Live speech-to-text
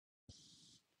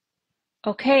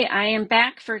Okay, I am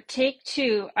back for take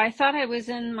two. I thought I was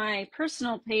in my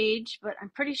personal page, but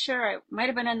I'm pretty sure I might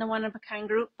have been in the one of a kind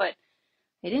group, but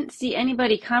I didn't see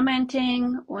anybody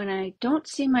commenting when I don't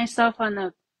see myself on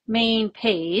the main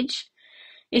page.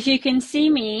 If you can see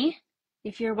me,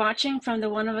 if you're watching from the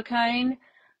one of a kind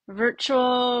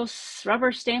virtual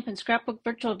rubber stamp and scrapbook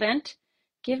virtual event,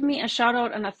 give me a shout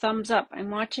out and a thumbs up. I'm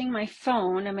watching my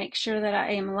phone to make sure that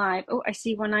I am live. Oh, I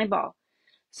see one eyeball.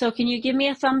 So can you give me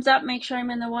a thumbs up? Make sure I'm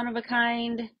in the one of a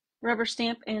kind rubber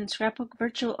stamp and scrapbook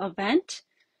virtual event.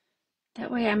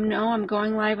 That way I know I'm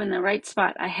going live in the right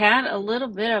spot. I had a little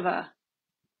bit of a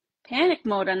panic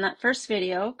mode on that first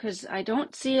video because I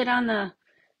don't see it on the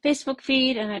Facebook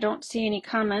feed and I don't see any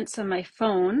comments on my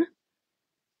phone.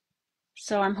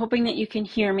 So I'm hoping that you can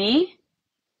hear me.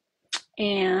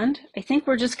 And I think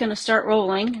we're just going to start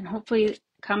rolling and hopefully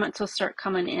comments will start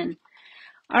coming in.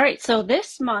 All right, so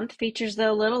this month features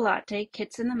the Little Latte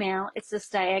Kits in the Mail. It's this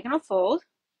diagonal fold.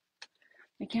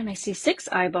 Again, I see 6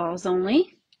 eyeballs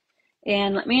only.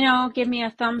 And let me know, give me a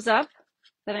thumbs up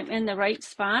that I'm in the right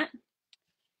spot.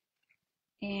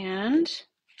 And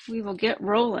we will get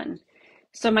rolling.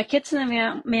 So my kits in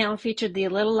the mail featured the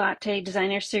Little Latte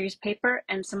Designer Series paper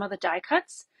and some of the die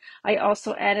cuts. I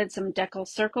also added some decal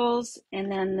circles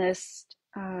and then this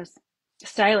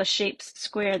stylish shapes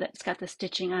square that's got the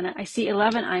stitching on it. I see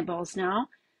 11 eyeballs now,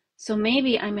 so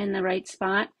maybe I'm in the right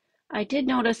spot. I did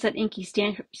notice that Inky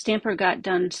Stamper got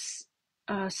done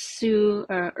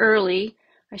early.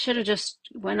 I should have just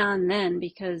went on then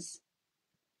because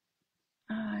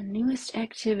newest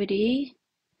activity.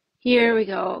 Here we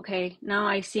go. Okay, now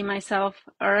I see myself.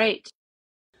 All right.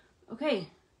 Okay.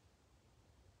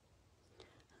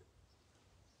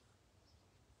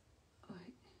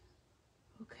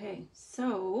 Okay,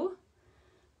 so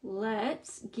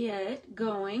let's get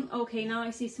going. Okay, now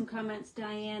I see some comments.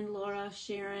 Diane, Laura,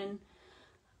 Sharon.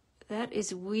 That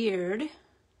is weird.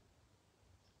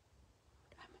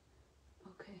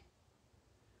 Okay.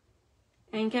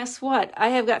 And guess what? I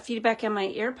have got feedback on my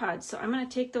AirPods, so I'm going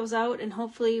to take those out and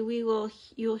hopefully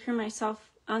you'll hear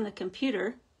myself on the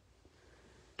computer.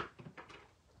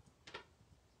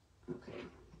 Okay.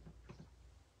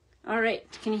 All right,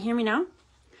 can you hear me now?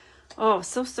 Oh,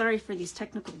 so sorry for these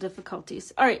technical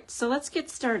difficulties. All right, so let's get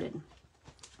started.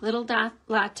 Little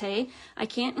Latte. I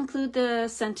can't include the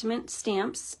sentiment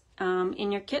stamps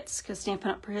in your kits because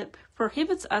Stampin' Up!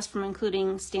 Prohibits us from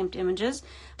including stamped images,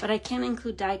 but I can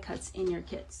include die cuts in your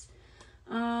kits.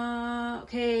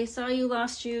 Okay, saw you,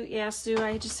 lost you. Yeah, Sue,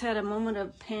 I just had a moment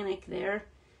of panic there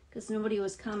because nobody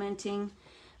was commenting.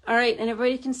 All right, and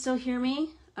everybody can still hear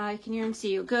me? I can hear and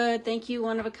see you. Good, thank you,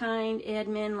 one of a kind,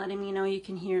 admin, letting me know you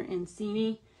can hear and see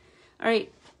me. All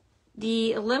right,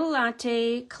 the Little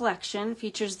Latte collection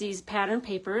features these pattern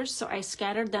papers, so I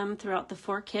scattered them throughout the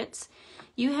 4 kits.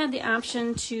 You had the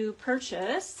option to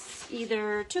purchase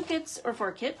either 2 kits or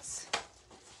 4 kits.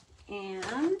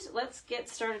 And let's get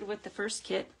started with the first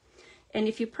kit. And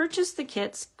if you purchase the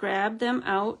kits, grab them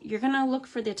out. You're going to look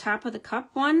for the top of the cup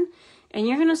one, and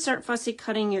you're going to start fussy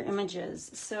cutting your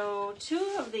images. So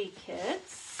 2 of the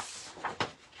kits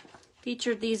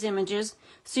featured these images.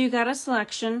 So you got a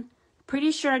selection.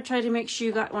 Pretty sure I tried to make sure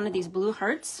you got one of these blue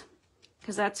hearts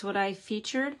because that's what I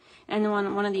featured, and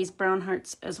one of these brown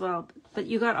hearts as well. But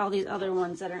you got all these other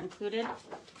ones that are included.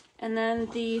 And then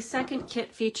the second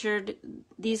kit featured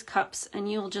these cups,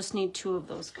 and you'll just need 2 of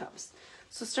those cups.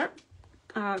 So start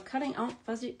cutting out,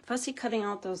 fussy cutting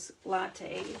out those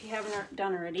latte if you haven't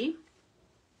done already.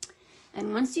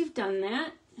 And once you've done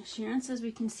that, Sharon says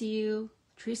we can see you.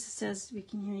 Teresa says we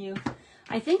can hear you.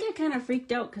 I think I kind of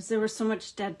freaked out because there was so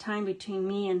much dead time between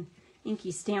me and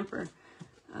Inky Stamper.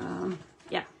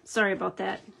 Yeah, sorry about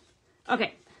that.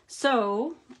 Okay,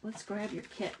 so let's grab your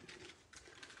kit.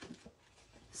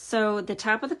 So the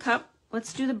top of the cup,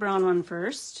 let's do the brown one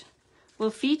first, will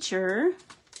feature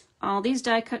all these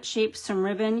die cut shapes, some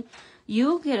ribbon.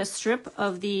 You'll get a strip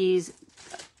of these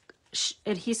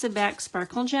adhesive back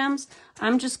sparkle gems.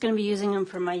 I'm just going to be using them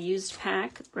for my used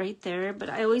pack right there, but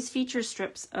I always feature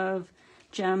strips of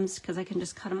gems because I can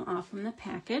just cut them off from the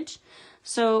package.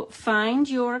 So find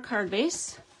your card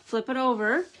base, flip it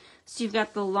over. So you've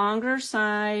got the longer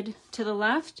side to the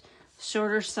left,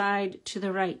 shorter side to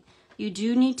the right. You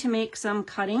do need to make some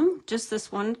cutting, just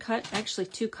this one cut, actually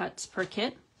 2 cuts per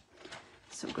kit.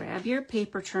 So grab your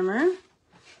paper trimmer.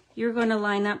 You're going to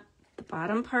line up the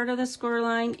bottom part of the score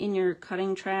line in your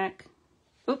cutting track.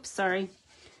 Oops, sorry.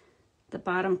 The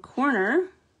bottom corner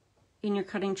in your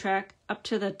cutting track up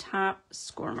to the top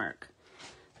score mark.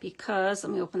 Because,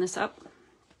 let me open this up.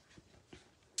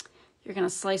 You're going to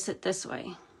slice it this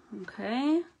way.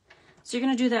 Okay. So you're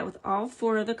going to do that with all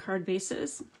 4 of the card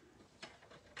bases.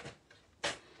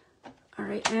 All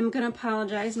right, I'm going to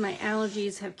apologize. My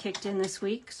allergies have kicked in this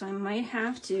week, so I might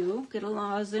have to get a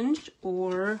lozenge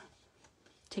or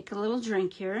take a little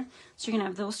drink here. So you're going to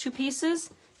have those 2 pieces,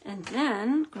 and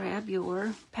then grab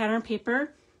your pattern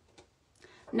paper.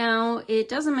 Now, it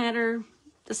doesn't matter.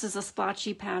 This is a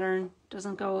splotchy pattern.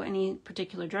 Doesn't go any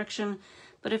particular direction.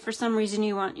 But if for some reason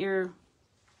you want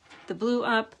the blue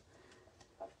up,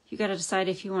 you got to decide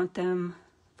if you want them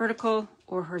vertical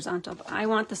or horizontal. But I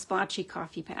want the splotchy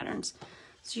coffee patterns.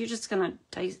 So you're just going to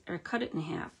dice or cut it in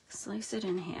half. Slice it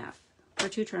in half for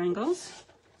 2 triangles.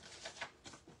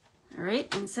 All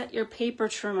right, and set your paper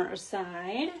trimmer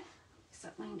aside.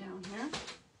 Set mine down here.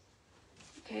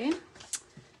 Okay,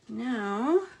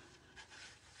 now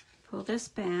pull this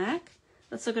back.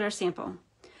 Let's look at our sample.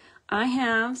 I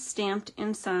have stamped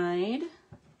inside,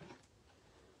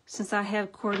 since I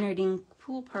have coordinating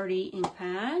pool party ink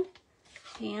pad.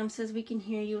 Pam says we can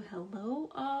hear you. Hello.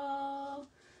 Oh,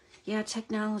 yeah,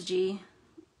 technology.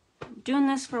 I'm doing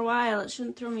this for a while. It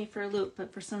shouldn't throw me for a loop,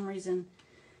 but for some reason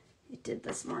it did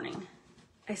this morning.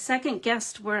 I second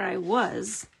guessed where I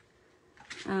was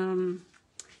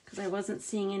because I wasn't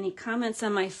seeing any comments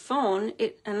on my phone.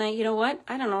 You know what?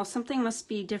 I don't know. Something must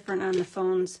be different on the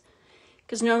phones,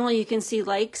 because normally you can see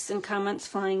likes and comments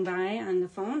flying by on the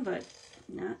phone, but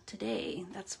not today.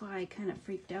 That's why I kind of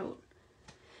freaked out.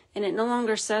 And it no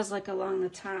longer says like along the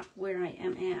top where I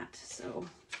am at. So,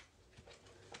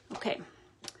 okay.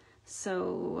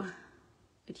 So,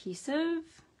 adhesive.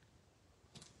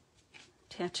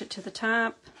 Attach it to the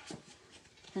top.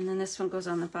 And then this one goes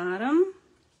on the bottom.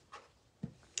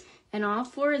 And all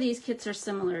 4 of these kits are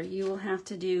similar. You will have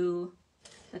to do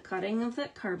the cutting of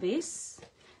that card base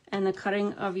and the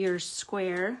cutting of your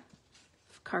square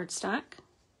cardstock.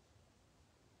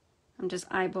 I'm just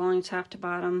eyeballing top to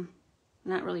bottom.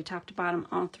 Not really top to bottom,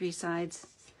 all 3 sides.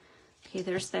 Okay,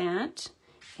 there's that.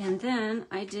 And then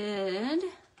I did,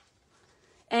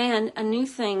 and a new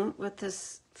thing with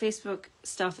this Facebook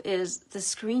stuff is the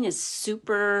screen is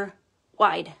super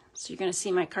wide. So you're going to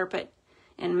see my carpet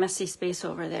and messy space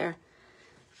over there.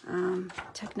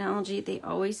 Technology, they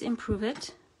always improve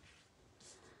it.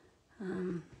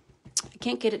 I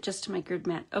can't get it just to my grid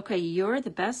mat. Okay, you're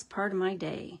the best part of my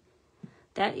day.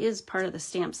 That is part of the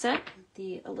stamp set,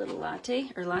 the A Little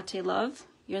Latte or Latte Love.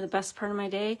 You're the best part of my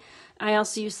day. I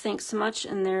also use Thanks So Much,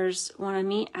 and there's one of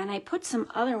me, and I put some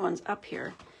other ones up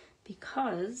here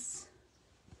because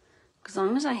as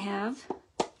long as I have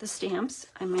the stamps,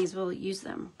 I may as well use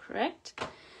them, correct?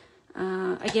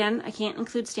 Again, I can't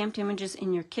include stamped images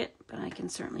in your kit, but I can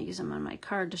certainly use them on my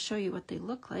card to show you what they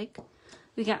look like.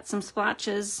 We got some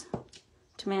splotches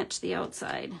to match the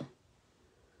outside.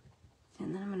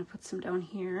 And then I'm going to put some down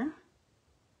here.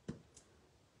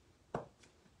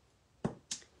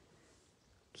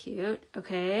 Cute.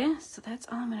 Okay, so that's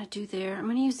all I'm going to do there. I'm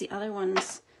going to use the other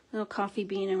ones, little coffee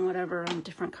bean and whatever, on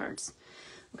different cards.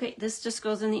 Okay, this just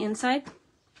goes in the inside.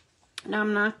 Now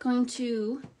I'm not going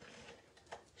to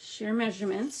share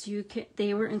measurements.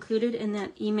 They were included in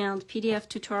that emailed PDF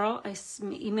tutorial I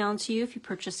emailed to you if you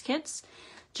purchase kits.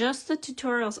 Just the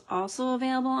tutorial's also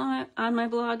available on my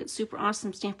blog at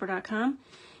superawesomestamper.com.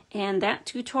 And that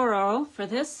tutorial for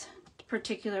this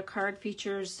particular card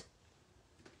features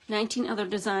 19 other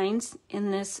designs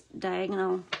in this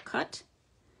diagonal cut.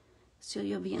 So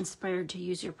you'll be inspired to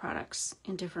use your products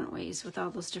in different ways with all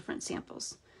those different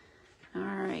samples. All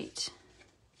right.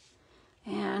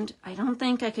 And I don't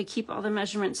think I could keep all the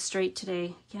measurements straight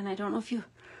today. Again, I don't know if you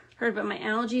heard, but my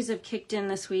allergies have kicked in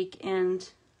this week and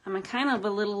I'm kind of a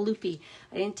little loopy.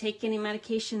 I didn't take any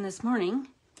medication this morning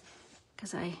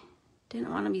because I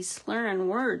didn't want to be slurring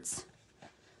words.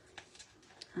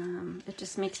 It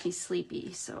just makes me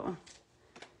sleepy. So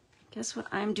guess what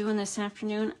I'm doing this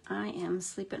afternoon? I am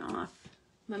sleeping off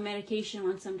my medication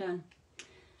once I'm done.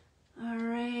 All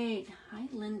right. Hi,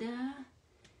 Linda.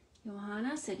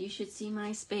 Johanna said you should see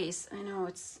my space. I know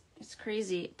it's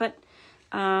crazy, but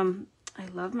I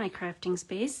love my crafting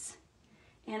space.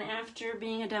 And after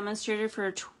being a demonstrator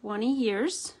for 20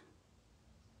 years,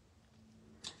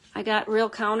 I got real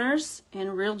counters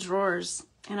and real drawers.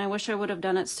 And I wish I would have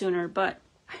done it sooner, but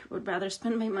I would rather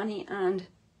spend my money on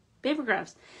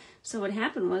paper-graphs. So what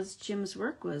happened was Jim's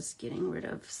work was getting rid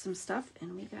of some stuff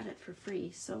and we got it for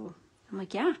free. So I'm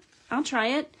like, yeah, I'll try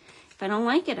it. If I don't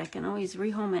like it, I can always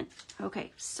rehome it.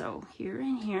 Okay, so here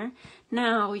and here.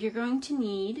 Now you're going to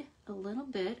need a little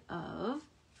bit of,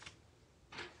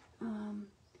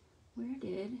 where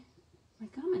did my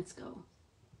comments go?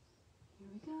 Here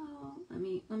we go. Let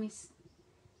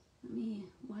me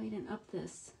widen up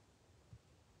this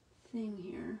thing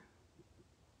here.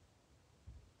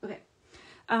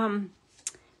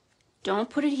 Don't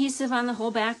put adhesive on the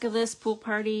whole back of this pool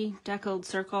party deckled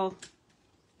circle.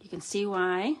 You can see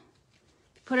why.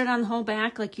 Put it on the whole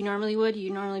back like you normally would.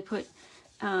 You normally put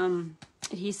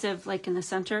adhesive like in the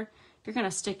center. You're going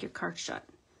to stick your card shut.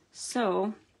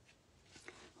 So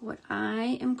what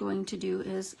I am going to do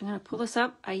is I'm going to pull this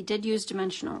up. I did use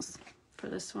dimensionals for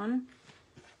this one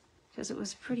because it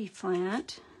was pretty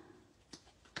flat.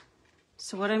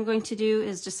 So what I'm going to do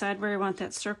is decide where I want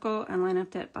that circle and line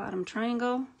up that bottom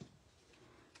triangle.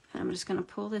 And I'm just going to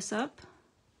pull this up,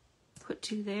 put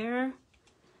 2 there,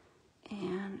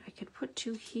 and I could put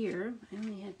 2 here. I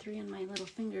only had 3 on my little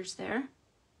fingers there.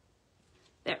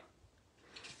 There.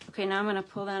 Okay, now I'm going to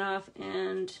pull that off,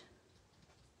 and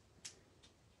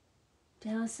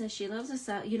Dallas says she loves this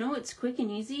out. You know, it's quick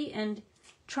and easy, and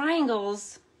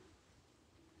triangles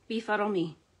befuddle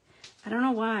me. I don't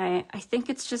know why. I think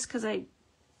it's just because I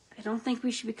don't think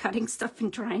we should be cutting stuff in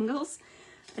triangles.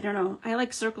 I don't know. I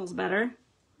like circles better.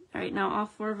 All right, now all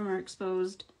 4 of them are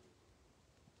exposed.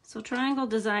 So triangle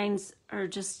designs are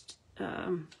just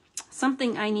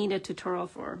something I need a tutorial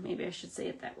for. Maybe I should say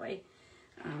it that way.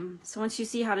 So once you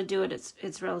see how to do it,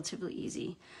 it's relatively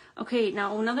easy. Okay,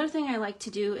 now another thing I like to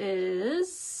do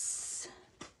is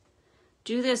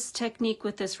do this technique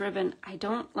with this ribbon. I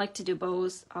don't like to do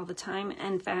bows all the time.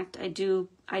 In fact, I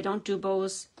don't do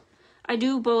bows. I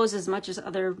do bows as much as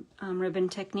other ribbon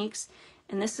techniques.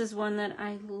 And this is one that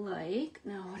I like.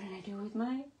 Now, what did I do with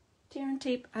my tear and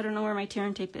tape? I don't know where my tear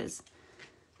and tape is.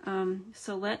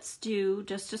 So let's do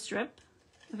just a strip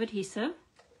of adhesive.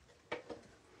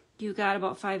 You got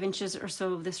about 5 inches or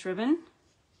so of this ribbon.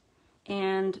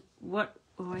 And oh,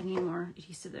 I need more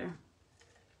adhesive there.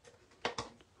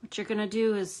 What you're gonna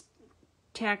do is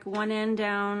tack one end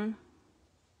down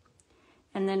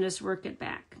and then just work it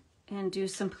back and do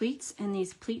some pleats, and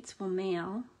these pleats will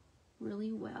mail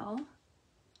really well.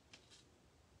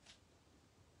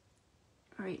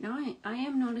 All right, now I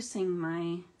am noticing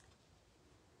my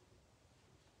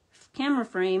camera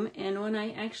frame, and when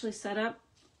I actually set up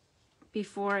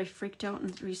before, I freaked out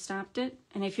and restopped it.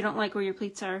 And if you don't like where your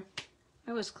pleats are,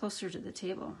 I was closer to the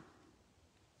table.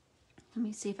 Let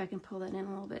me see if I can pull that in a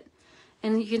little bit.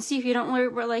 And you can see if you don't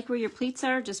like where your pleats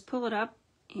are, just pull it up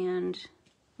and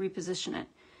reposition it.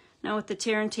 Now with the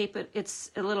tear and tape,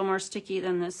 it's a little more sticky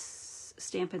than this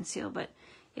Stampin' Seal, but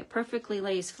it perfectly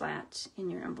lays flat in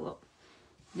your envelope.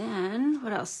 Then,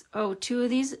 what else? Oh, 2 of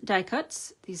these die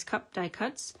cuts, these cup die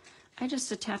cuts. I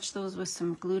just attach those with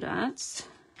some glue dots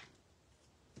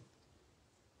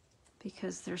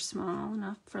because they're small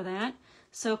enough for that.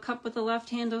 So cup with the left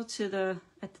handle at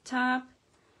the top.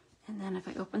 And then if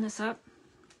I open this up,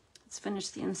 let's finish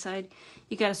the inside.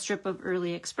 You got a strip of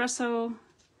early espresso,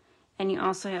 and you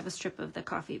also have a strip of the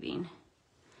coffee bean.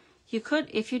 You could,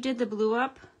 if you did the blue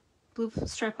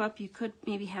stripe up, you could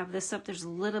maybe have this up. There's a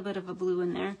little bit of a blue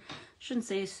in there. I shouldn't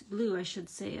say blue, I should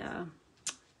say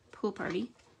pool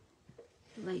party.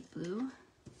 Light blue. I'm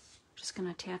just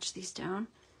gonna attach these down.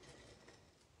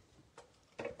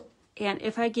 And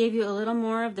if I gave you a little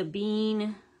more of the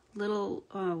bean, little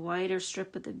wider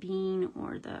strip of the bean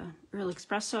or the real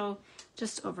espresso,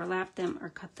 just overlap them or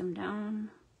cut them down.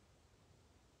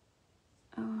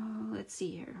 Oh, let's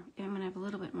see here. Yeah, I'm gonna have a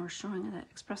little bit more showing of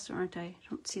that espresso, aren't I? I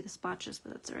don't see the splotches,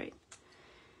 but that's all right.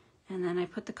 And then I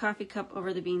put the coffee cup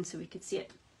over the bean so we could see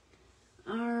it.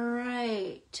 All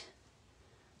right.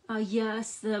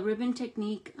 Yes, the ribbon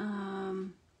technique.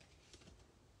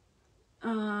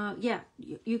 Yeah,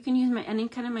 you can use any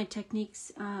kind of my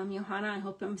techniques, Johanna. I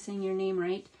hope I'm saying your name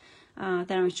right.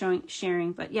 That I'm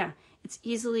sharing. But yeah, it's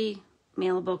easily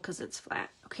mailable because it's flat.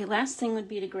 Okay, last thing would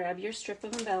be to grab your strip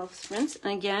of embellishments.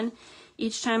 And again,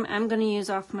 each time I'm going to use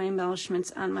off my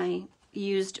embellishments on my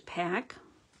used pack.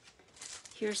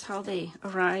 Here's how they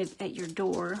arrive at your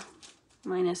door,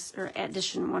 minus or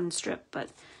addition 1 strip, but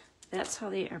that's how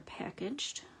they are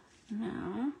packaged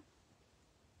now.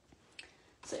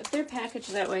 So if they're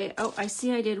packaged that way, oh, I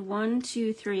see I did 1,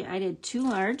 2, 3. I did 2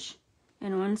 large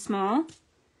and 1 small.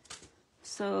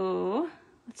 So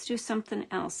let's do something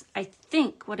else. I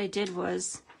think what I did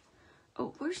was,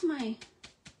 oh, where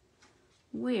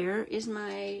is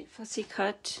my fussy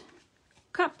cut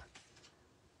cup?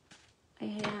 I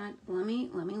had, let me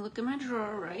look in my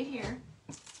drawer right here.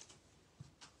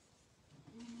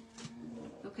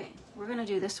 Okay, we're gonna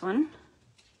do this one.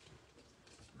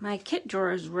 My kit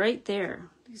drawer is right there.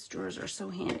 These drawers are so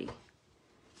handy.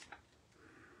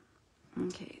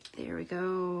 Okay, there we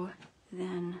go.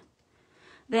 Then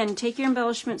take your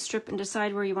embellishment strip and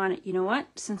decide where you want it. You know what?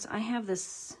 Since I have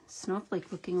this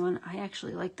snowflake looking one, I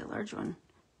actually like the large one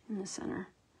in the center.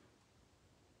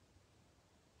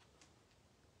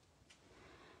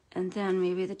 And then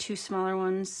maybe the two smaller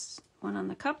ones, one on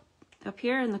the cup up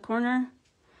here in the corner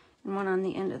and one on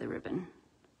the end of the ribbon.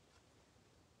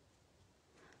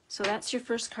 So that's your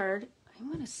first card. I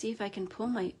want to see if I can pull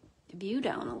my view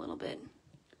down a little bit.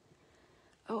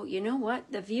 Oh, you know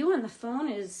what? The view on the phone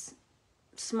is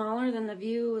smaller than the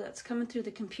view that's coming through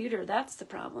the computer. That's the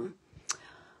problem.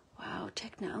 Wow,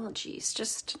 technology is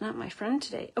just not my friend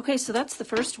today. Okay, so that's the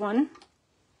first one.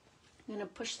 I'm going to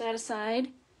push that aside.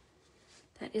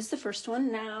 That is the first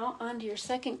one. Now on to your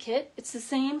second kit. It's the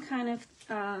same kind of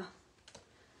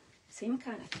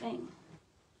thing.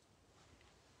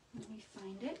 Let me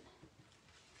find it.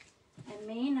 I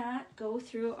may not go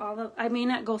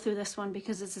through this one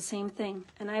because it's the same thing.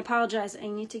 And I apologize. I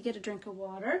need to get a drink of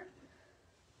water.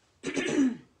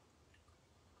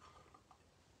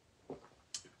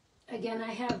 Again,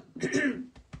 I have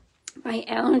my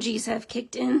allergies have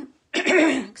kicked in.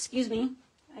 Excuse me.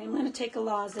 I'm going to take a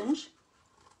lozenge.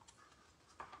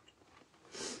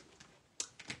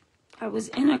 I was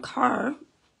in a car.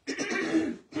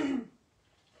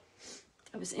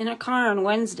 I was in a car on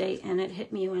Wednesday, and it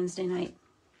hit me Wednesday night.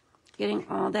 Getting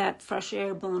all that fresh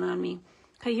air blown on me.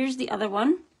 Okay, here's the other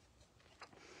one.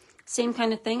 Same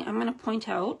kind of thing. I'm going to point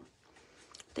out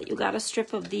that you got a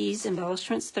strip of these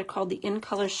embellishments. They're called the In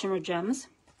Color Shimmer Gems.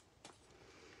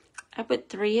 I put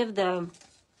 3 of the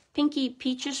pinky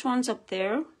peachish ones up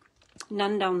there,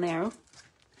 none down there.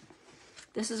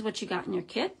 This is what you got in your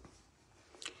kit.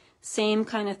 Same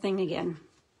kind of thing again.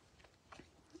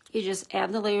 You just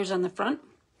add the layers on the front.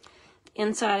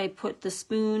 Inside I put the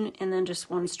spoon and then just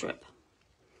 1 strip.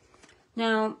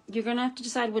 Now you're going to have to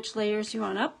decide which layers you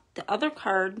want up. The other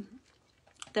card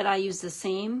that I use the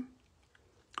same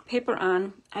paper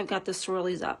on, I've got the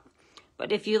swirlies up.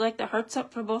 But if you like the hearts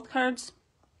up for both cards,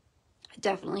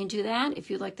 definitely do that. If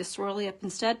you like the swirly up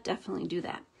instead, definitely do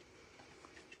that.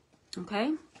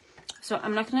 Okay, so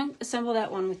I'm not going to assemble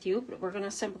that one with you, but we're going to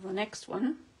assemble the next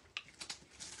one.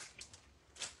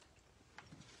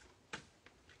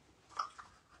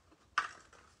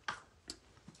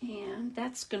 And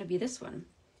that's going to be this one.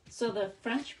 So the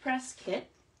French press kit,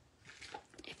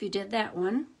 if you did that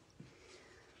one,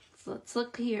 so let's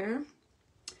look here.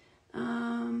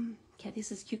 Kathy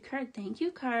says, cute card. Thank you,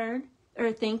 card.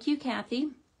 Or thank you, Kathy.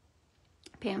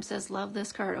 Pam says, love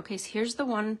this card. Okay, so here's the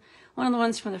one of the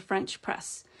ones from the French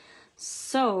press.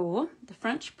 So the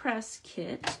French press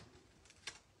kit,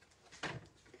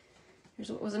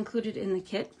 here's what was included in the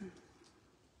kit.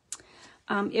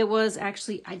 It was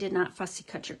actually, I did not fussy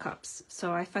cut your cups.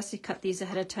 So I fussy cut these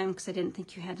ahead of time because I didn't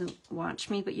think you had to watch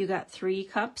me, but you got 3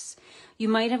 cups. You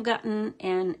might have gotten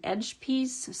an edge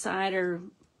piece, side or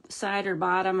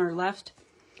bottom or left.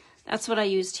 That's what I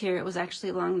used here. It was actually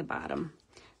along the bottom.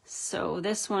 So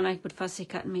this one I would fussy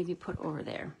cut and maybe put over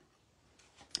there.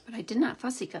 But I did not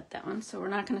fussy cut that one, so we're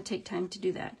not going to take time to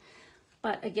do that.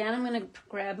 But again, I'm going to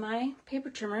grab my paper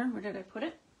trimmer. Where did I put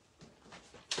it?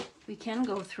 We can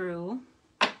go through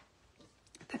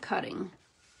the cutting.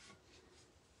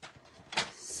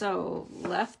 So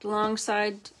left long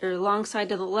side, or long side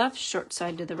to the left, short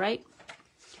side to the right.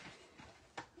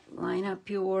 Line up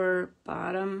your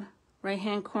bottom right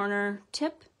hand corner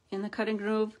tip in the cutting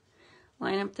groove.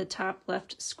 Line up the top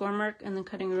left score mark in the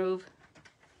cutting groove.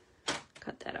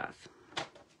 Cut that off.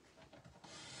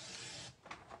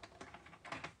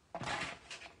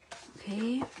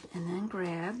 Okay, and then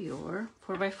grab your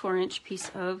 4x4 inch piece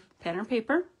of pattern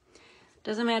paper.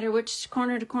 Doesn't matter which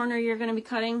corner to corner you're going to be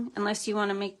cutting, unless you want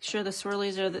to make sure the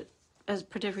swirlies are as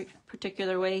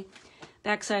particular way.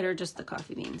 Backside are just the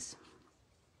coffee beans.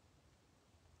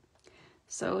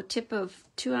 So tip of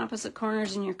 2 opposite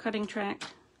corners in your cutting track.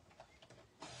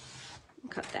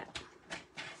 Cut that.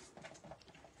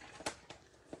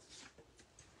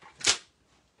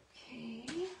 Okay,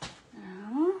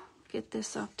 now get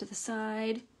this off to the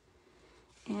side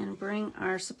and bring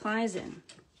our supplies in.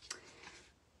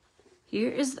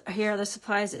 Here are the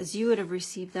supplies as you would have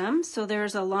received them. So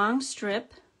there's a long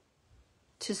strip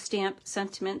to stamp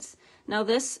sentiments. Now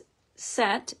this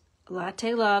set,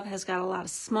 Latte Love, has got a lot of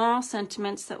small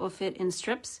sentiments that will fit in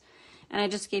strips. And I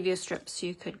just gave you a strip so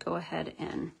you could go ahead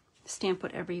and stamp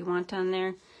whatever you want on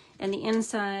there. And the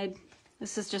inside,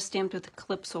 this is just stamped with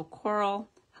Calypso Coral.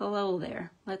 Hello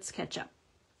there. Let's catch up.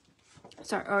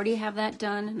 So I already have that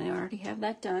done, and I already have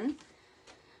that done.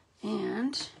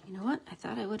 And you know what? I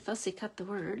thought I would fussy cut the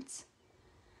words.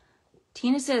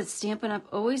 Tina says, Stampin' Up!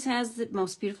 Always has the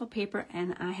most beautiful paper,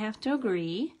 and I have to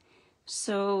agree.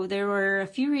 So there were a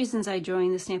few reasons I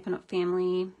joined the Stampin' Up!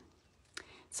 Family.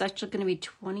 It's actually going to be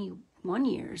 21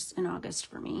 years in August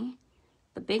for me.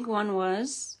 The big one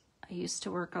was I used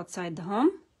to work outside the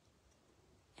home,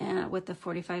 with a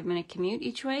 45-minute commute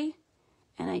each way,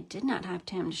 and I did not have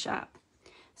time to shop.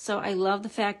 So I love the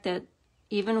fact that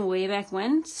even way back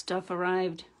when, stuff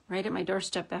arrived right at my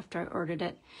doorstep after I ordered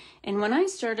it. And when I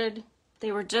started,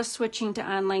 they were just switching to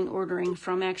online ordering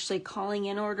from actually calling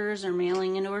in orders or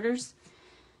mailing in orders.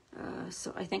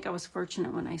 So I think I was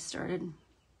fortunate when I started.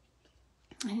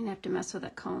 I didn't have to mess with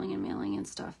that calling and mailing and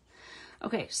stuff.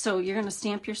 Okay, so you're going to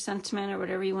stamp your sentiment or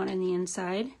whatever you want in the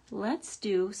inside. Let's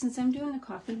do, since I'm doing the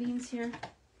coffee beans here,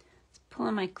 let's pull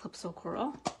on my Calypso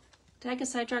Coral. Did I get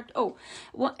sidetracked? Oh,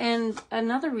 well, and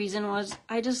another reason was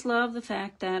I just love the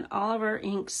fact that all of our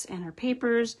inks and our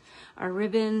papers, our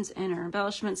ribbons, and our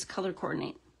embellishments color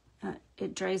coordinate.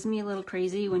 It drives me a little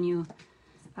crazy when you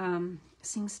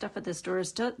seeing stuff at the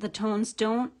stores. The tones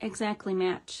don't exactly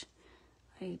match.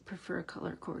 I prefer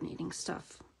color coordinating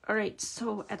stuff. All right,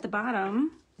 so at the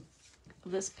bottom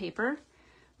of this paper,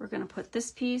 we're going to put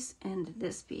this piece and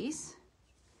this piece.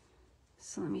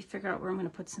 So let me figure out where I'm going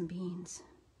to put some beans.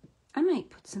 I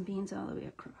might put some beans all the way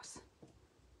across.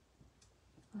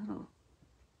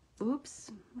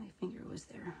 Oops, my finger was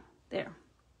there. There.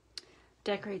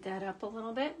 Decorate that up a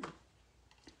little bit.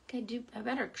 Okay, I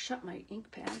better shut my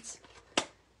ink pads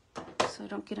so I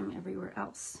don't get them everywhere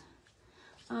else.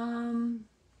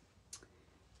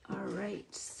 All right,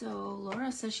 so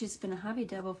Laura says she's been a hobby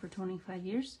devil for 25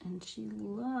 years and she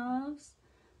loves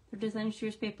her designer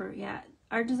series paper. Yeah,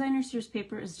 our designer series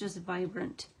paper is just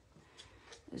vibrant,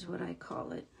 is what I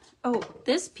call it. Oh,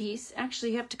 this piece,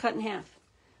 actually you have to cut in half.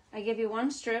 I give you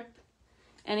one strip,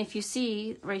 and if you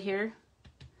see right here,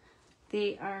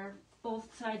 they are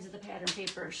both sides of the pattern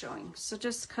paper are showing. So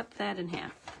just cut that in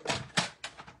half.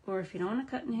 Or if you don't want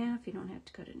to cut in half, you don't have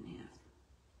to cut it in half.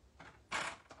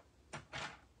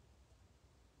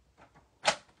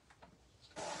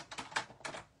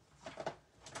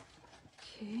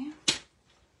 Okay.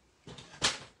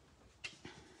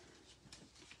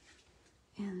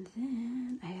 And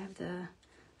then I have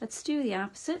let's do the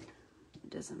opposite. It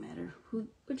doesn't matter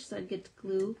which side gets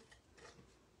glue.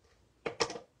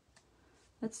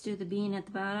 Let's do the bean at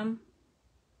the bottom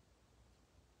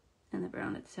and the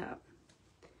brown at the top.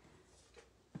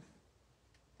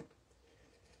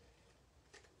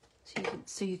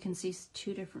 So you can see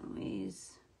two different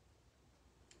ways.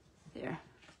 There.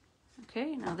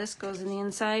 Okay, now this goes in the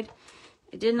inside.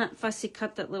 I did not fussy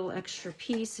cut that little extra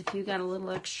piece. If you got a little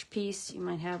extra piece, you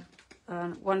might have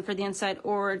one for the inside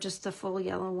or just a full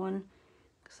yellow one,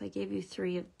 because I gave you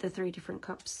three different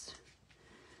cups.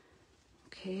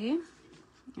 Okay,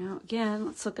 now again,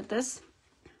 let's look at this.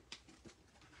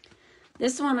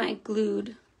 This one I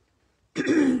glued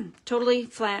totally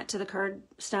flat to the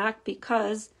cardstock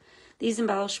because these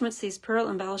embellishments, these pearl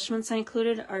embellishments I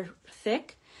included are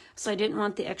thick, so I didn't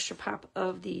want the extra pop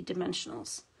of the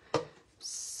dimensionals.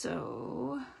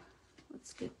 So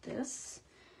let's get this,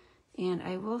 and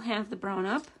I will have the brown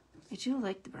up. I do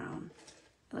like the brown.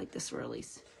 I like the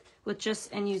swirlies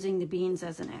and using the beans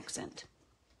as an accent.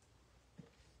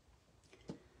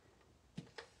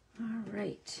 All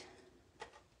right.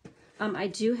 I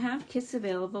do have kits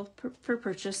available for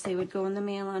purchase. They would go in the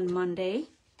mail on Monday.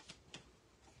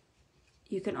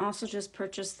 You can also just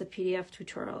purchase the PDF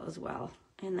tutorial as well,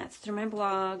 and that's through my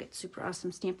blog at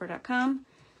superawesomestamper.com.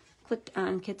 Click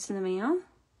on Kits in the Mail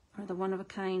or the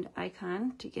one-of-a-kind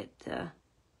icon to get the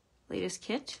latest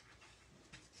kit.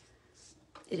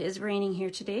 It is raining here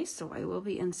today, so I will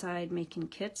be inside making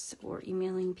kits or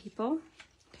emailing people.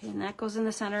 Okay, and that goes in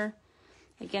the center.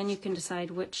 Again, you can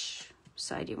decide which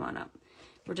side you want up.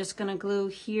 We're just going to glue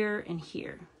here and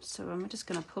here. So I'm just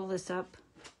going to pull this up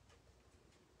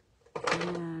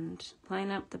and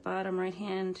line up the bottom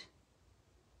right-hand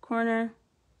corner.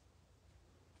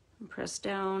 And press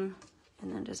down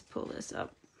and then just pull this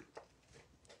up.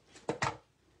 Make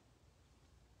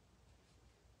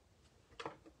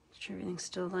sure everything's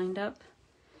still lined up.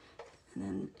 And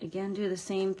then again, do the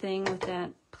same thing with that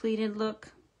pleated look.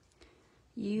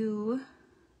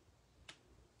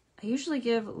 I usually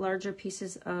give larger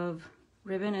pieces of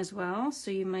ribbon as well,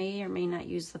 so you may or may not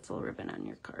use the full ribbon on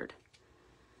your card.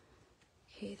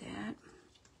 Okay, that.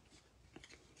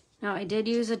 Now I did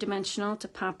use a dimensional to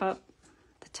pop up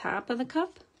the top of the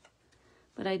cup,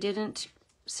 but I didn't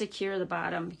secure the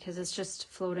bottom because it's just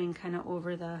floating kind of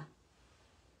over the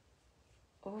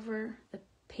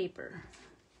paper,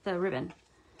 the ribbon.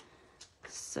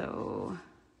 So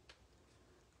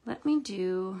let me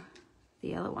do the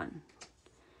yellow one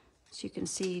so you can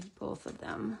see both of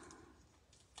them.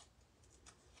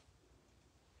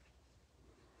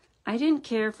 I didn't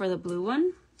care for the blue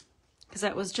one because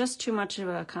that was just too much of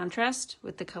a contrast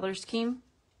with the color scheme.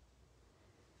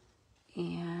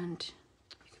 And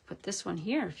you can put this one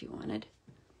here if you wanted,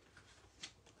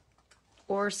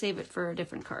 or save it for a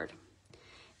different card.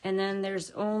 And then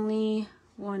there's only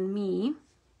one me.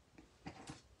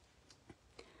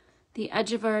 The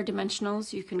edge of our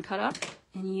dimensionals you can cut up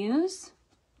and use,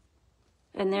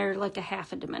 and they're like a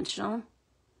half a dimensional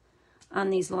on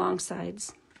these long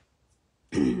sides.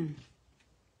 Okay.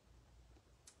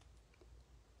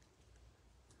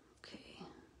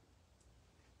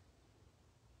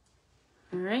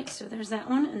 All right, so there's that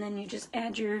one, and then you just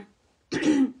add your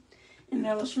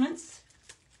embellishments.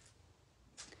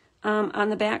 On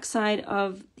the back side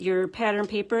of your pattern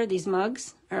paper, these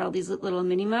mugs are all these little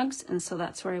mini mugs, and so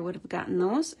that's where I would have gotten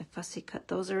those. I fussy cut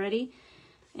those already,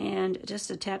 and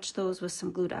just attach those with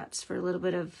some glue dots for a little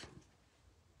bit of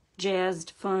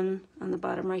jazzed fun on the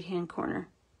bottom right hand corner.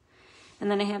 And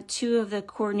then I have two of the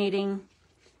coordinating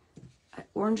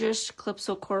orangish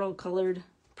Calypso coral colored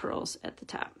pearls at the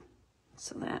top.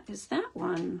 So that is that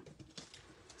one.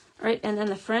 All right, and then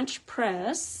the French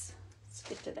press. Let's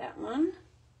get to that one.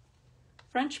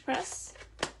 French press.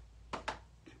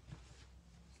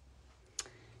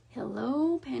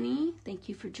 Hello, Penny. Thank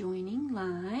you for joining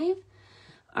live.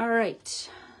 All right.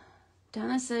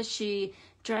 Donna says she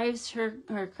drives her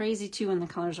crazy too when the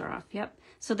colors are off. Yep.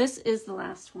 So this is the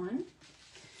last one.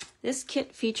 This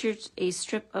kit features a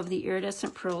strip of the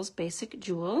iridescent pearls basic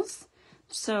jewels.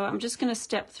 So I'm just going to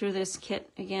step through this kit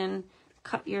again.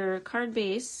 Cut your card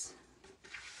base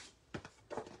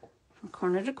from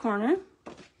corner to corner.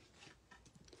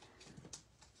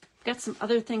 Got some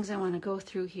other things I want to go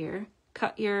through here.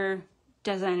 Cut your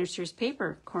designer series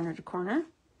paper corner to corner.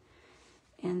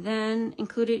 And then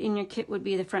included in your kit would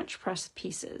be the French press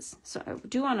pieces. So I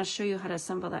do want to show you how to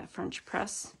assemble that French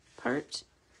press part.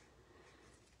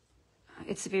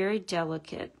 It's very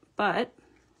delicate, but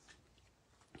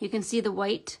you can see the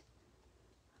white.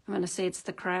 I'm going to say it's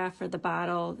the carafe or the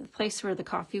bottle. The place where the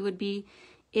coffee would be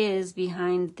is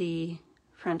behind the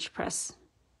French press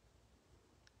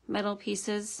metal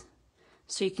pieces.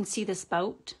 So you can see the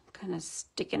spout kind of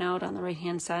sticking out on the right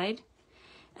hand side.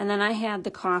 And then I had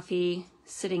the coffee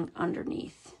sitting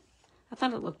underneath. I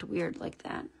thought it looked weird like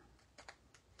that.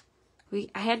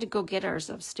 I had to go get ours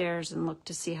upstairs and look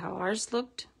to see how ours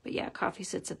looked. But yeah, coffee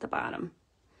sits at the bottom.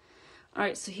 All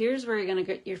right, so here's where you're going to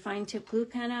get your fine tip glue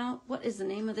pen out. What is the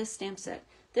name of this stamp set?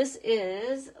 This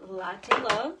is Latte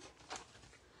Love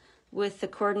with the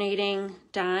coordinating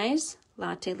dies,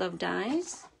 Latte Love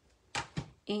dies.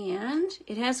 And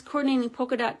it has coordinating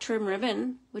polka dot trim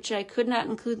ribbon, which I could not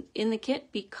include in the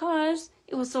kit because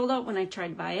it was sold out when I tried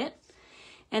to buy it.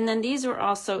 And then these were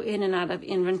also in and out of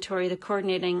inventory, the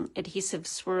coordinating adhesive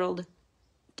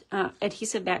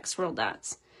back swirl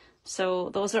dots. So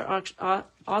those are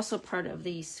also part of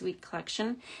the Sweet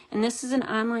collection. And this is an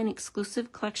online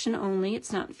exclusive collection only.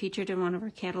 It's not featured in one of our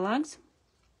catalogs.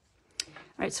 All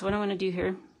right, so what I want to do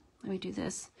here, let me do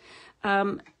this.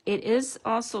 It is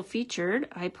also featured.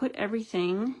 I put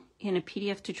everything in a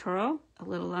PDF tutorial, A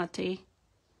Little Latte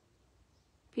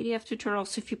PDF tutorial.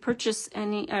 So if you purchase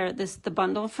the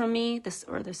bundle from me,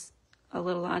 A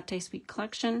Little Latte Sweet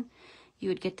collection, you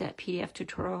would get that PDF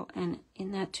tutorial, and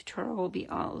in that tutorial will be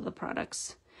all of the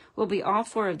products. Will be all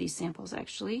 4 of these samples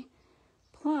actually,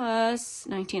 plus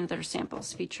 19 other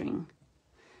samples featuring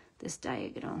this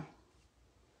diagonal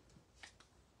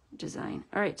design.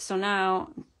 All right, so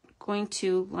now I'm going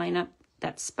to line up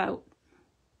that spout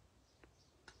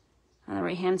on the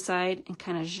right hand side and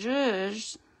kind of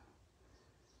zhuzh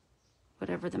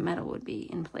whatever the metal would be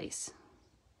in place.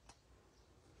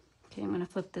 Okay, I'm going to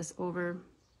flip this over,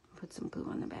 put some glue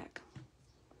on the back,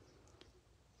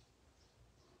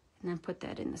 and then put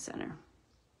that in the center.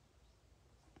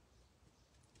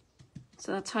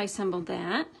 So that's how I assembled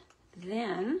that.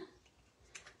 Then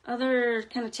other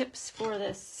kind of tips for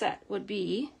this set would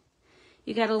be,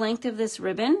 you got a length of this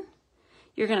ribbon.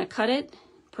 You're going to cut it,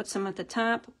 put some at the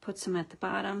top, put some at the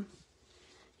bottom.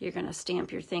 You're going to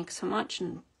stamp your thanks so much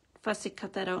and fussy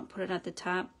cut that out and put it at the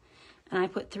top. And I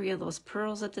put 3 of those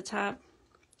pearls at the top.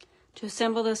 To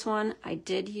assemble this one, I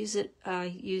did use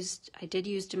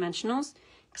dimensionals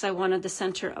because I wanted the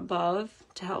center above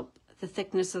to help the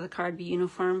thickness of the card be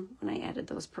uniform when I added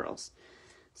those pearls.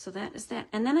 So that is that.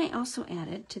 And then I also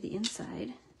added to the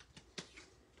inside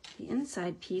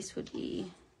piece would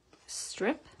be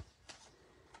strip,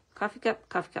 coffee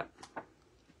cup,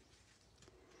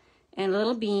 and a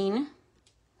little bean.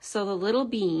 So the little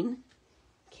bean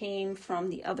came from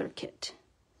the other kit.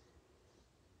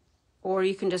 Or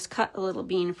you can just cut a little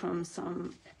bean from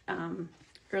some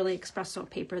early espresso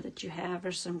paper that you have,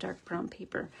 or some dark brown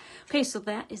paper. Okay, so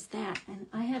that is that. And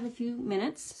I have a few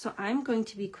minutes, so I'm going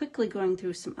to be quickly going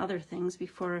through some other things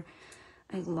before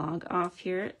I log off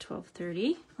here at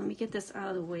 12:30. Let me get this out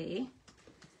of the way.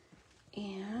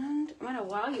 And I'm going to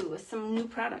wow you with some new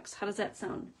products. How does that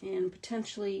sound? And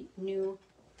potentially new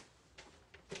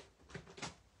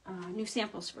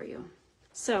samples for you.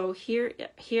 So here,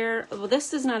 well,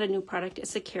 this is not a new product.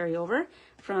 It's a carryover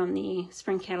from the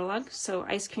spring catalog. So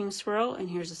ice cream swirl, and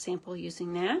here's a sample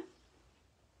using that.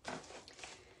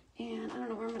 And I don't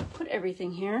know where I'm going to put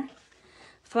everything here.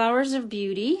 Flowers of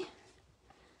Beauty.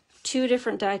 2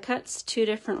 different die cuts, 2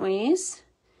 different ways.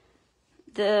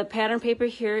 The pattern paper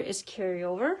here is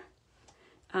carryover.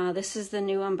 This is the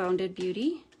new Unbounded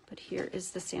Beauty, but here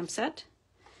is the stamp set.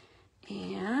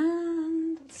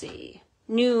 And let's see,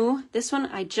 new, this one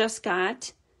I just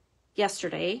got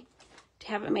yesterday.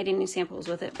 Haven't made any samples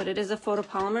with it, but it is a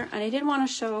photopolymer, and I did want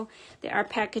to show they are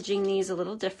packaging these a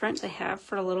little different. They have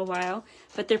for a little while,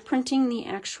 but they're printing the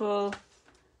actual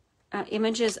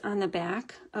images on the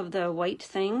back of the white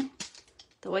thing,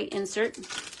 the white insert.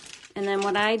 And then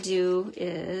what I do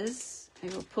is I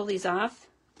will pull these off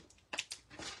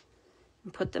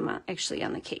and put them actually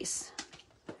on the case.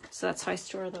 So that's how I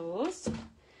store those.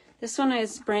 This one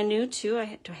is brand new too.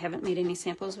 I haven't made any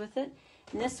samples with it.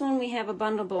 And this one we have a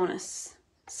bundle bonus.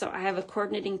 So I have a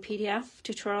coordinating PDF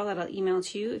tutorial that I'll email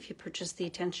to you if you purchase the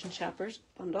Attention Shoppers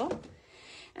bundle.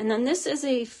 And then this is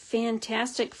a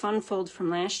fantastic fun fold from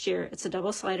last year. It's a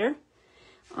double slider.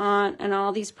 And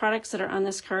all these products that are on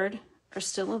this card are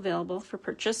still available for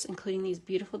purchase, including these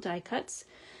beautiful die cuts.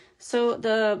 So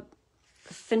the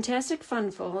fantastic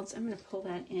fun folds, I'm going to pull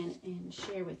that in and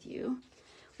share with you.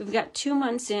 We've got 2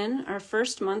 months in. Our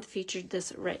first month featured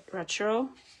this retro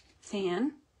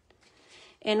fan.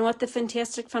 And what the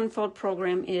Fantastic Fun Fold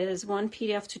program is, 1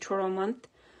 PDF tutorial a month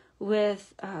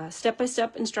with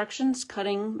step-by-step instructions,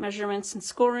 cutting, measurements, and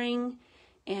scoring,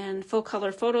 and full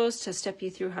color photos to step you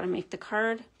through how to make the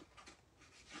card.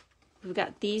 We've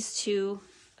got these 2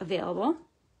 available,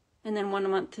 and then 1 a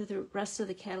month through the rest of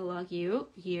the catalog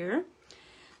year.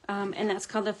 And that's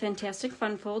called the Fantastic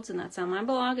Fun Folds, and that's on my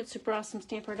blog at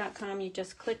superawesomestamper.com. You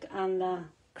just click on the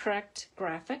correct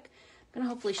graphic. I'm going to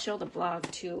hopefully show the blog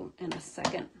too in a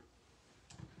second.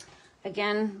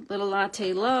 Again, Little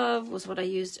Latte Love was what I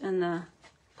used in the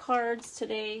cards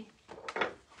today.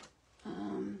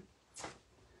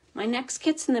 My next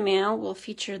kits in the mail will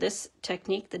feature this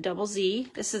technique, the double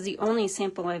Z. This is the only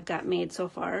sample I've got made so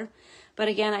far. But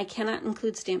again, I cannot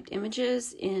include stamped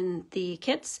images in the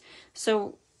kits.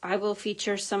 So I will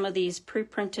feature some of these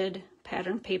pre-printed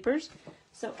pattern papers.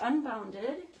 So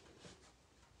Unbounded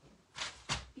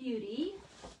Beauty.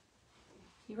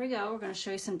 Here we go. We're going to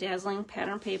show you some dazzling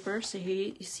pattern paper. So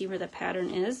here you see where the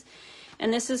pattern is.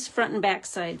 And this is front and back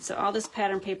side. So all this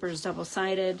pattern paper is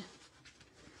double-sided.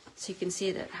 So you can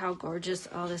see that how gorgeous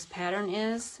all this pattern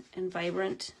is and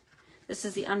vibrant. This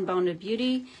is the Unbounded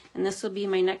Beauty, and this will be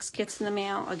my next kits in the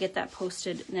mail. I'll get that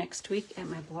posted next week at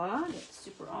my blog at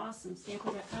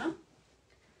superawesomestamper.com.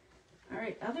 All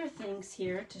right, other things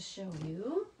here to show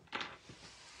you.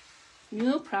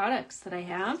 New products that I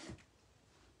have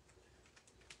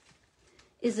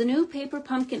is the new Paper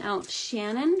Pumpkin out.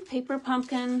 Shannon Paper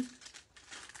Pumpkin.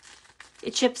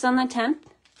 It ships on the 10th.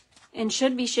 And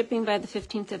should be shipping by the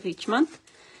 15th of each month.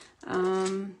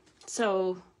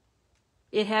 So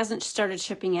it hasn't started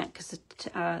shipping yet because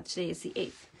today is the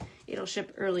 8th. It'll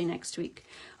ship early next week.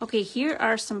 Okay, here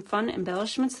are some fun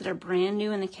embellishments that are brand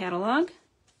new in the catalog.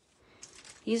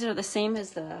 These are the same as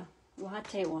the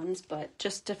latte ones, but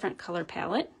just different color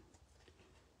palette.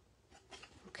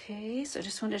 Okay, so I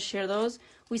just wanted to share those.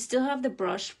 We still have the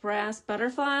brushed brass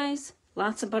butterflies,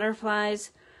 lots of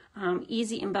butterflies.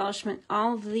 Easy embellishment.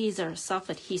 All of these are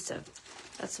self-adhesive.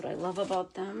 That's what I love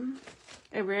about them.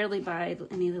 I rarely buy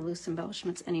any of the loose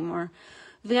embellishments anymore.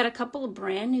 We've got a couple of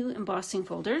brand new embossing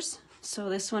folders. So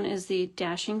this one is the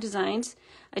Dashing Designs.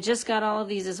 I just got all of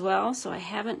these as well, so I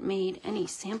haven't made any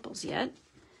samples yet.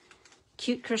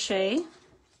 Cute Crochet.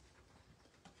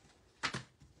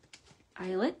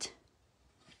 Eyelet.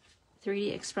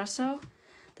 3D Espresso.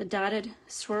 The Dotted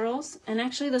Swirls. And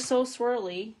actually the So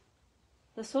Swirly.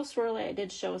 The So Swirly, I did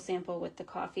show a sample with the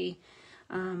coffee,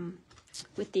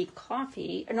 with the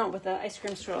ice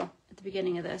cream swirl at the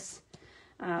beginning of this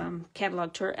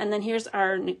catalog tour. And then here's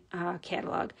our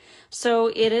catalog. So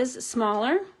it is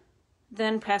smaller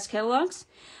than past catalogs.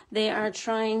 They are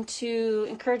trying to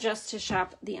encourage us to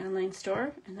shop the online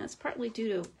store, and that's partly due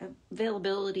to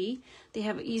availability. They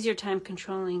have an easier time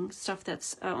controlling stuff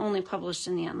that's only published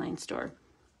in the online store.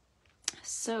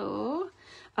 So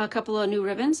a couple of new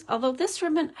ribbons, although this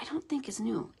ribbon I don't think is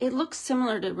new. It looks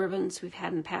similar to ribbons we've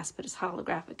had in the past, but it's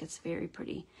holographic. It's very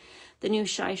pretty. The new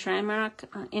Shy Shamrock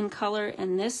in color,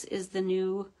 and this is the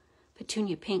new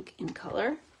Petunia Pink in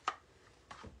color.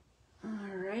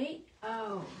 All right.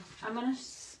 Oh, I'm going to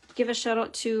give a shout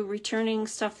out to returning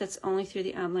stuff that's only through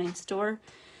the online store.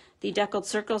 The deckled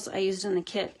circles I used in the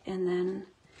kit, and then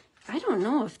I don't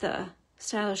know if the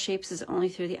Style of Shapes is only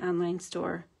through the online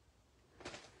store.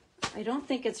 I don't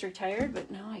think it's retired, but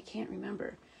no, I can't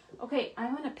remember. Okay,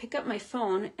 I'm going to pick up my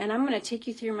phone, and I'm going to take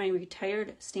you through my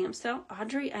retired stamp style.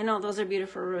 Audrey, I know those are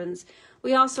beautiful ribbons.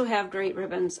 We also have great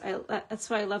ribbons. That's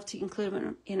why I love to include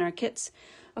them in our kits.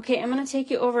 Okay, I'm going to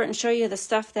take you over and show you the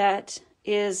stuff that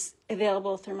is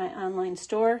available through my online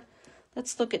store.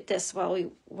 Let's look at this while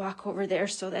we walk over there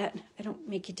so that I don't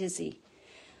make you dizzy.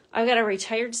 I've got a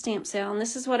retired stamp sale, and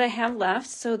this is what I have left.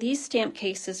 So these stamp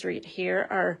cases right here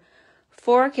are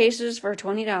 4 cases for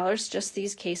 $20, just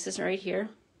these cases right here.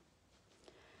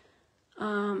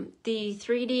 The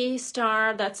 3D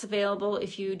star, that's available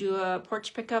if you do a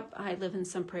porch pickup. I live in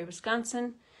Sun Prairie,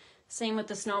 Wisconsin. Same with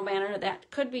the snow banner. That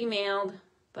could be mailed,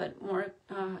 but more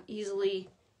easily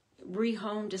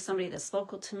rehomed to somebody that's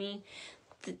local to me.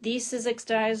 These Sizzix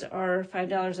dies are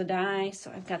 $5 a die.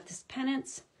 So I've got this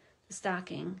pennants, the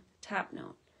stocking, top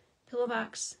note, pillow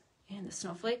box, and the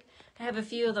snowflake. I have a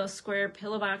few of those square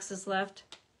pillow boxes left.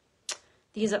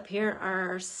 These up here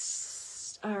are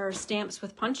stamps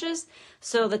with punches.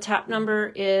 So the top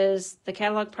number is the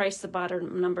catalog price, the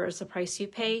bottom number is the price you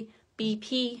pay.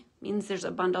 BP means there's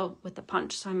a bundle with the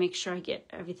punch, so I make sure I get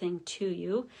everything to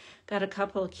you. Got a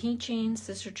couple of keychains,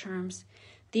 sister charms.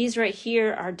 These right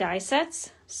here are die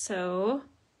sets. So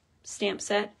stamp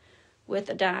set with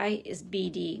a die is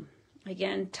BD.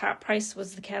 Again, top price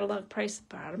was the catalog price,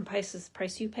 bottom price is the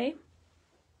price you pay.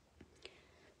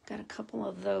 Got a couple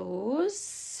of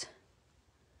those.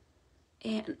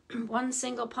 And one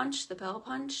single punch, the bell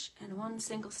punch, and one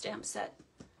single stamp set.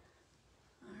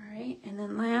 All right, and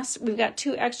then last, we've got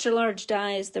 2 extra large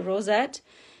dies, the rosette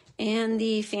and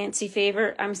the fancy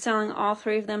favorite. I'm selling all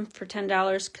 3 of them for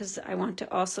 $10 because I want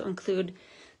to also include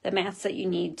the mats that you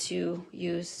need to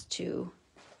use to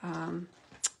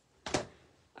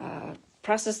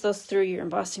process those through your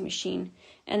embossing machine.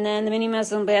 And then the mini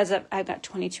muslin bags, I've got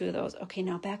 22 of those. Okay,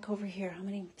 now back over here. How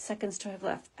many seconds do I have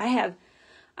left? I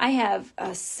have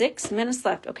 6 minutes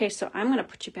left. Okay, so I'm going to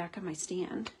put you back on my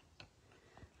stand.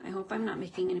 I hope I'm not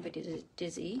making anybody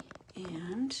dizzy.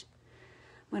 And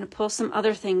I'm going to pull some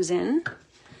other things in.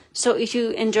 So if you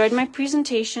enjoyed my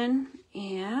presentation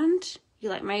and you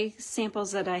like my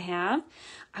samples that I have,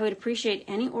 I would appreciate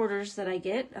any orders that I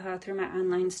get through my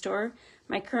online store.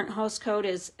 My current host code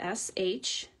is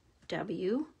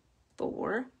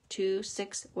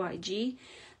SHW426YG.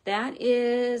 That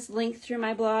is linked through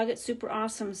my blog at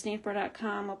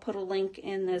superawesomestamper.com. I'll put a link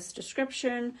in this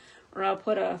description, or I'll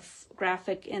put a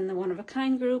graphic in the One of a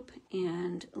Kind group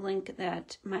and link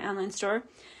that my online store.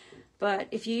 But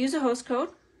if you use a host code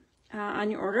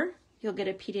on your order, you'll get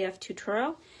a PDF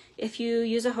tutorial. If you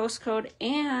use a host code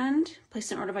and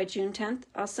place an order by June 10th,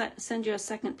 I'll send you a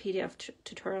second PDF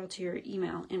tutorial to your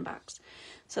email inbox.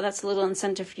 So that's a little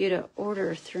incentive for you to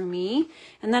order through me.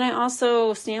 And then I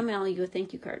also snail mail you a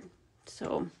thank you card.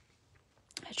 So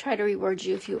I try to reward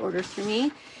you if you order through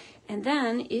me. And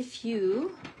then if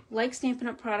you like Stampin'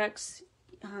 Up! Products,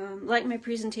 like my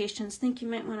presentations, think you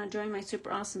might want to join my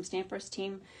Super Awesome Stampers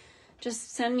team,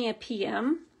 just send me a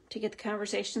PM to get the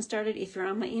conversation started. If you're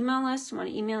on my email list, want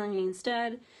to email me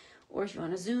instead, or if you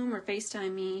want to Zoom or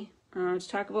FaceTime me to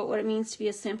talk about what it means to be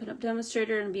a Stampin' Up!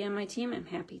 Demonstrator and be on my team, I'm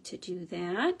happy to do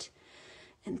that.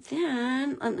 And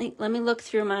then let me look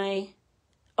through my.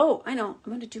 Oh, I know.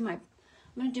 I'm gonna do my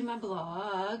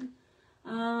blog.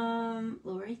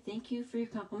 Lori, thank you for your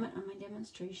compliment on my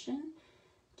demonstration.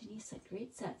 Denise said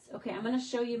great sets. Okay, I'm gonna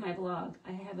show you my blog.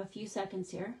 I have a few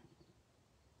seconds here,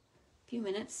 a few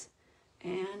minutes.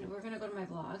 And we're going to go to my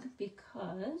blog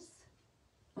because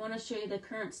I want to show you the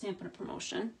current Stampin' Up!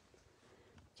 Promotion.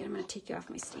 Again, I'm going to take you off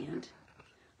my stand.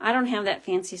 I don't have that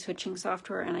fancy switching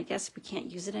software, and I guess we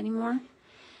can't use it anymore.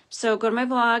 So go to my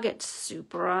blog at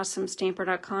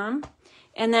superawesomestamper.com.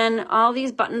 And then all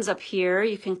these buttons up here,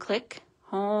 you can click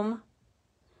Home.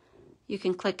 You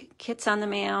can click Kits on the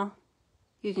Mail.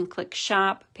 You can click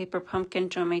Shop, Paper Pumpkin,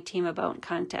 Join My Team, About, and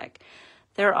Contact.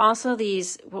 There are also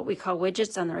these, what we call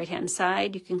widgets on the right-hand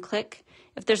side. You can click,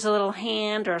 if there's a little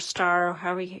hand or a star, or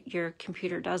however your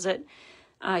computer does it,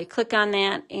 you click on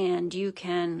that and you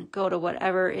can go to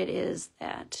whatever it is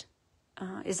that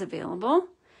is available.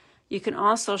 You can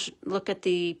also look at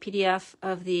the PDF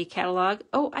of the catalog.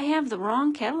 Oh, I have the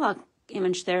wrong catalog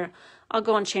image there. I'll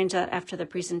go and change that after the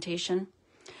presentation.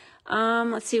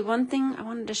 Let's see, one thing I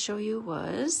wanted to show you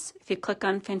was, if you click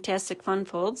on Fantastic Fun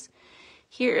Folds,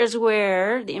 Here is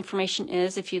where the information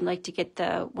is if you'd like to get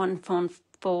the one phone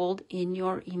fold in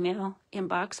your email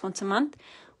inbox once a month.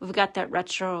 We've got that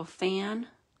retro fan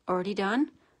already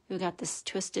done. We've got this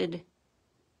twisted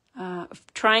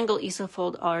triangle easel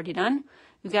fold already done.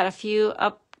 We've got a few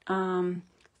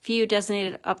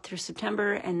designated up through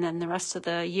September, and then the rest of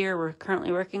the year we're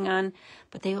currently working on,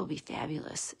 but they will be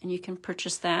fabulous. And you can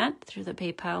purchase that through the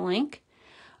PayPal link.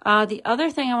 The other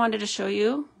thing I wanted to show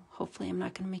you, hopefully I'm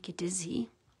not going to make you dizzy,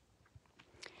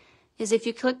 is if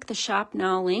you click the Shop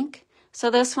Now link.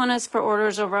 So this one is for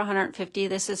orders over 150.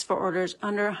 This is for orders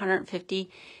under 150.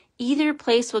 Either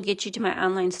place will get you to my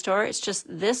online store. It's just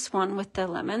this one with the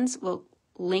lemons will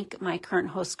link my current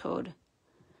host code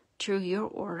to your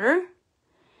order.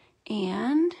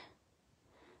 And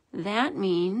that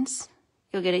means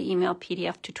you'll get an email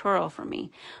PDF tutorial from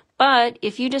me. But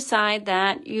if you decide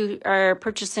that you are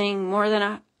purchasing more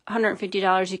than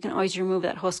 $150, you can always remove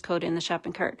that host code in the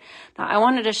shopping cart. Now, I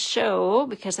wanted to show,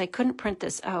 because I couldn't print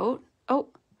this out.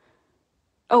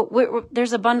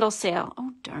 There's a bundle sale.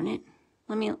 Oh, darn it.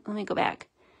 Let me go back.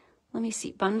 Let me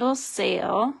see. Bundle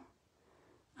sale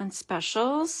on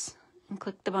specials, and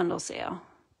click the bundle sale.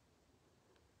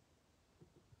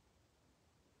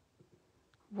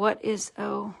 Let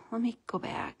me go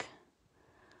back.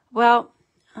 Well,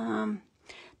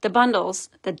 the bundles,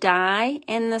 the die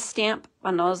and the stamp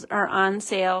bundles are on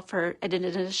sale for an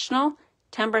additional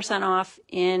 10% off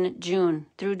in June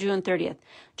through June 30th.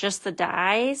 Just the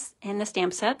dies and the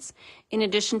stamp sets, in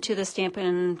addition to the stamp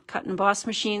and cut and emboss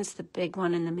machines, the big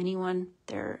one and the mini one,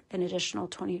 they're an additional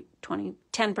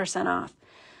 10% off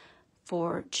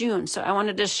for June. So I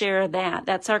wanted to share that.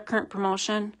 That's our current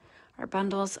promotion. Our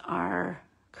bundles are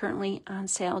currently on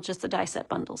sale, just the die set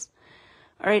bundles.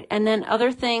 All right, and then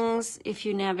other things, if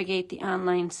you navigate the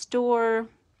online store,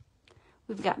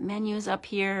 we've got menus up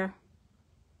here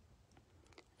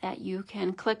that you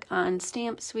can click on: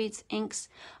 stamp, sweets, inks,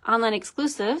 online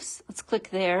exclusives. Let's click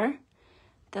there.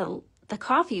 The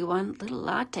coffee one, Little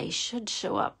Latte, should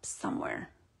show up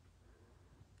somewhere.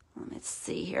 Let's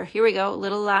see here. Here we go,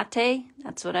 Little Latte.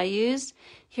 That's what I used.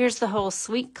 Here's the whole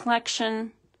sweet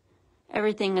collection.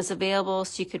 Everything is available,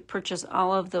 so you could purchase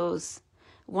all of those.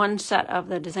 One set of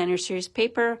the Designer Series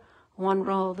paper, one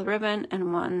roll of the ribbon,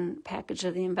 and one package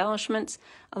of the embellishments,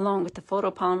 along with the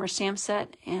photopolymer stamp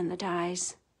set and the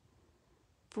dies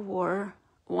for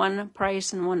one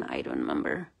price and one item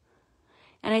number.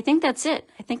 And I think that's it.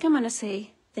 I think I'm going to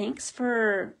say thanks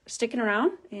for sticking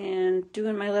around and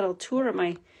doing my little tour of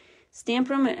my stamp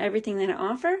room and everything that I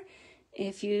offer.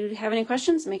 If you have any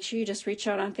questions, make sure you just reach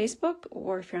out on Facebook,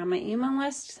 or if you're on my email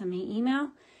list, send me an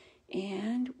email,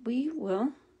 and we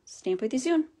will stamp with you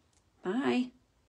soon. Bye.